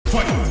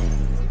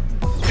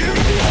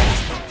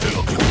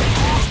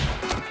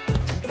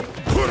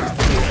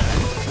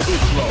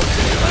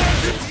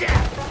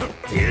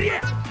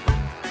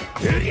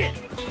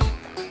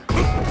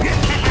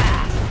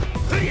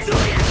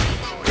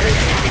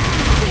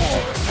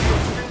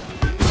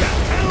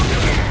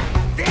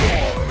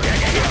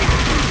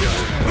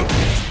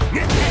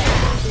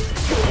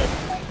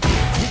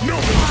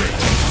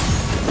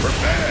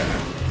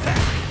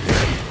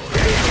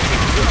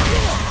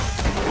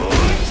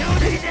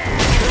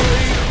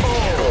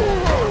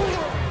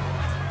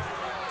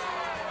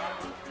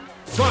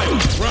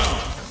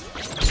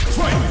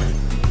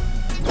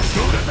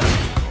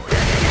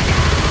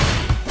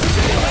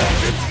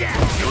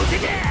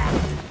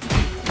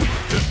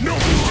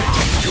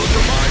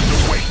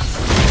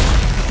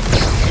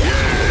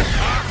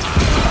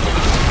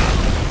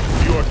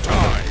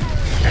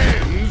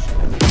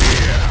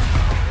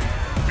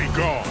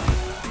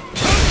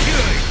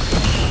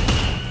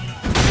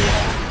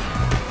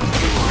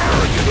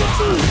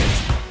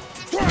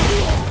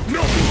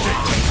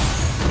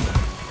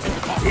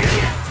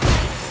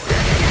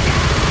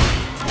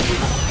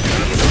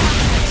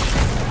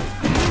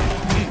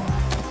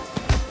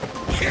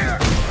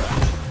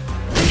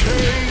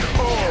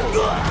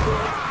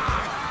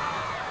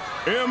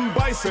M.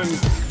 Bison.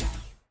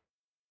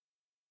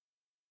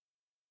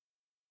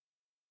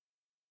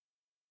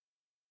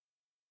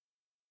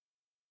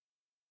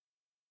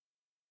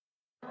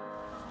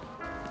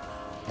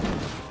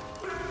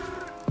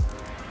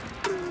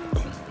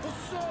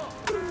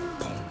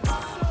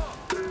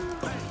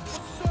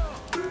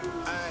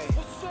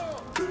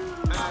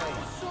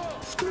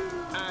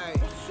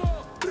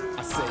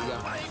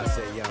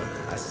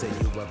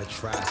 You ever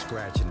try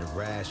scratching the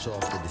rash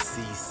off the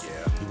deceased?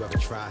 Yeah. You ever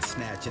try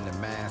snatching the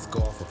mask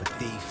off of a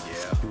thief?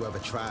 Yeah. You ever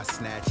try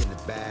snatching the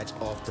badge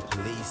off the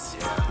police?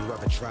 Yeah. You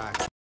ever try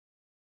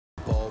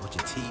ball with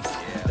your teeth?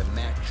 Yeah. The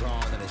Mac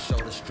drawn and the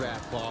shoulder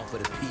strap off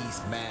with a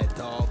piece. Mad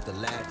dog, the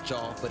latch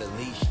off with a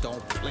leash.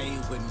 Don't play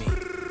with me.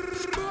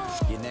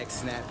 Your neck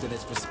snapped and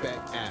it's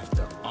respect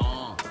after.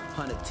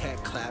 100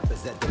 tech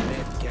clappers at the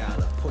Met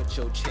Gala. Put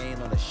your chain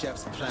on a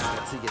chef's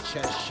platter till your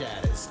chest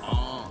shatters.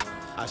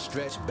 I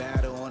stretch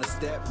battle on a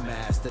step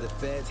master. The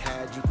feds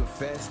had you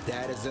confess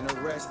that is an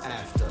arrest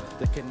after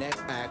the connect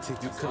acts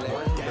if you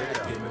collect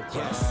data.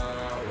 Yes.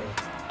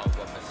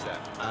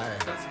 I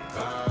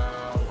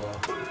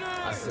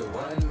said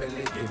 1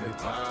 million, give me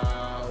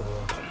power.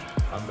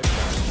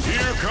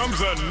 Here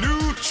comes a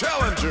new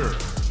challenger.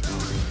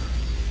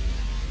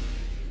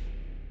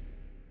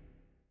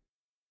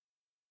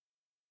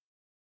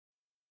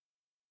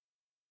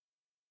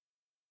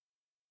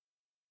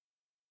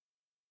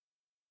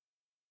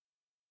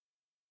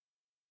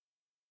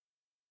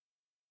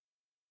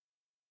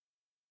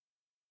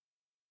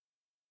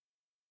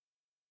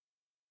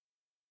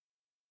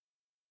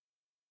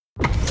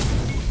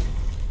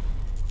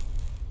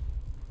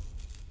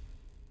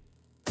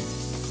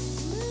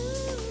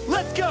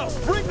 Let's go!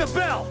 Ring the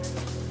bell!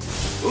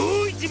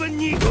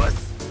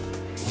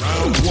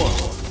 Round 1.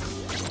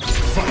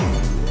 Fight!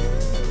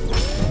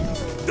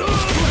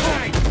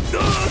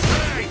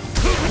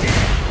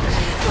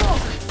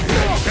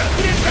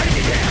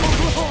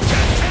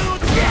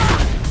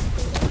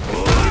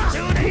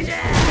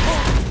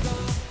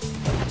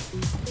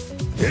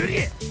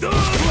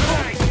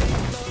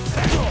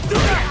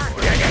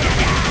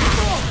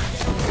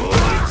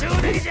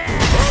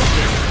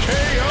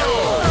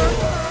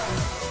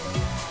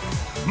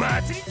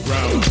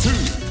 Round 2.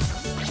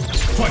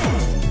 Fight!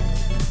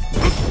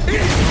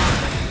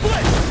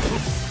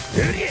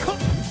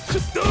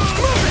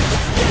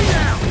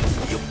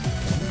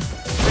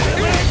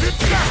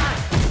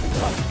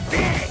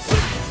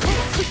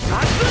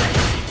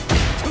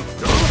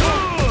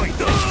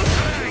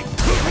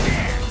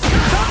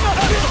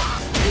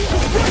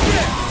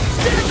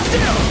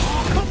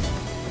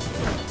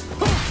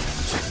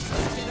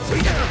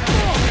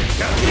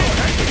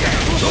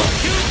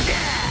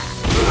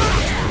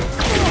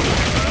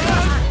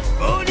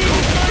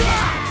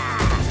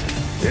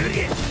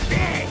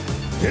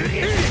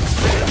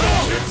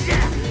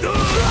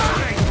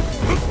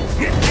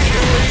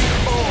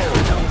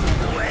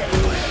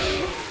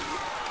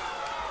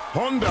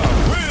 Honda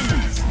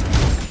wins!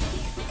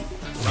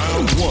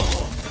 Round 1.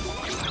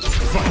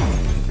 Fight!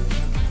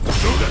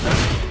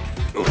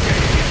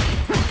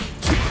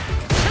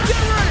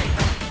 Get ready!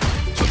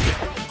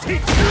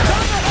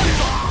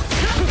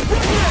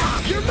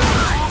 You're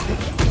mine!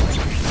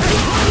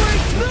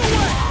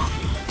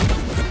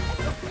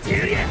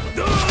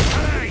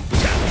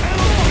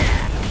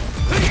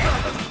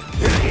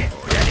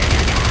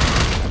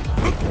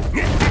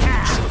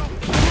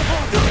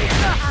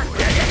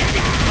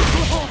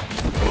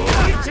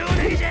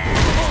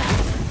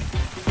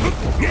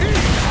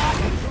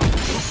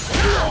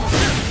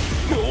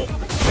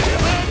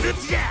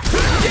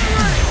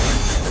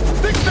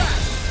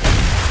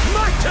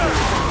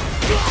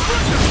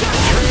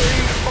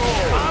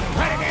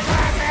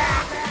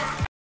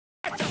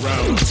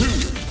 Round 2.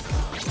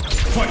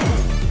 Fight!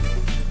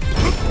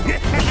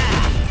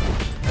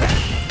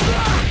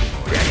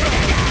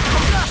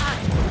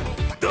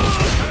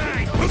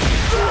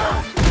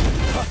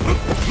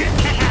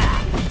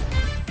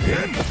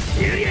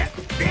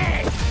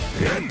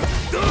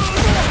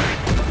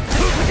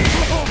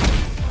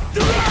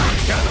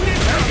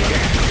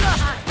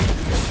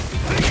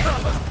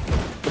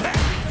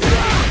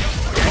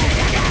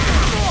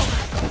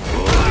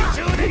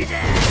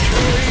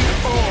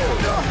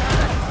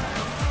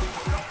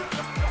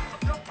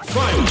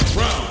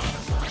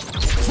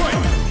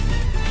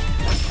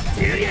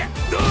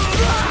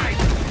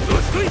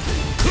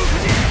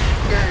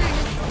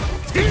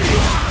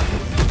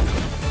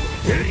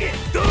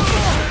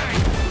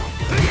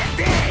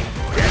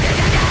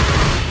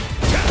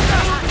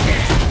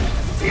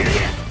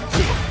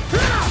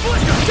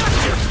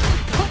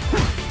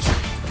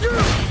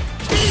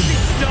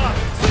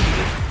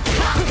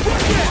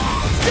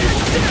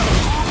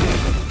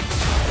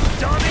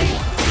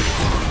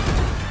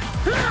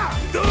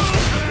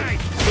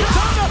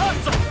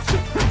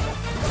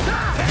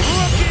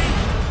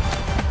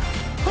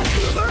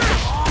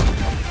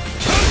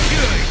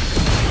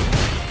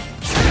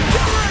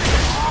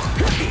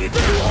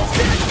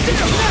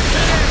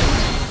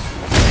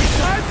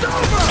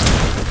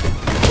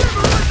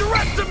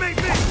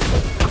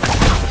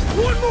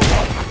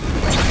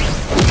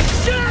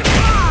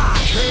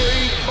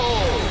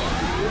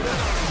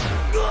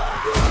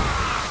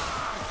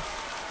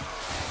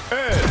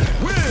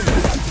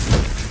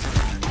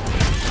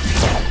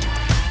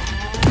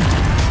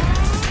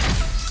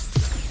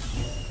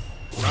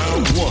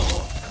 Round one.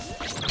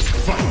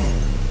 Fight.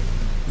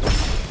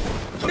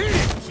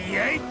 気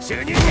合い注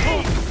入両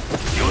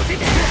手で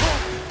ち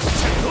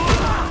ゃん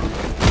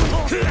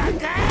と食らん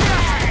か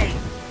い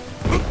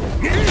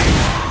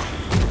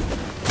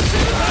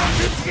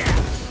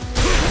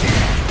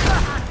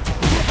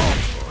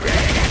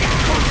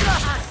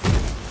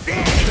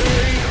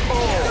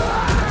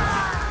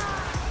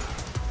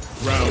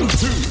Round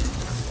two.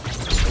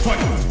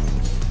 Fight.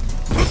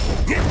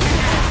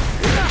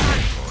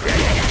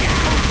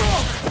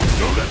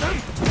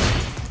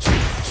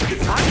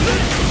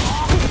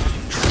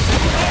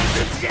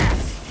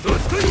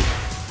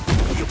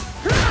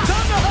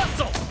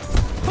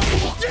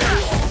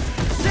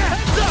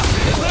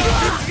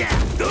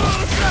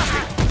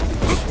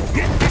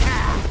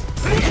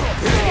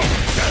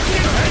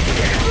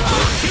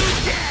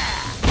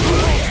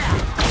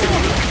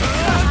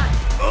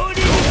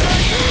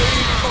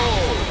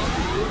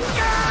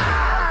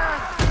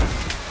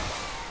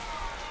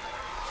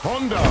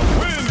 Honda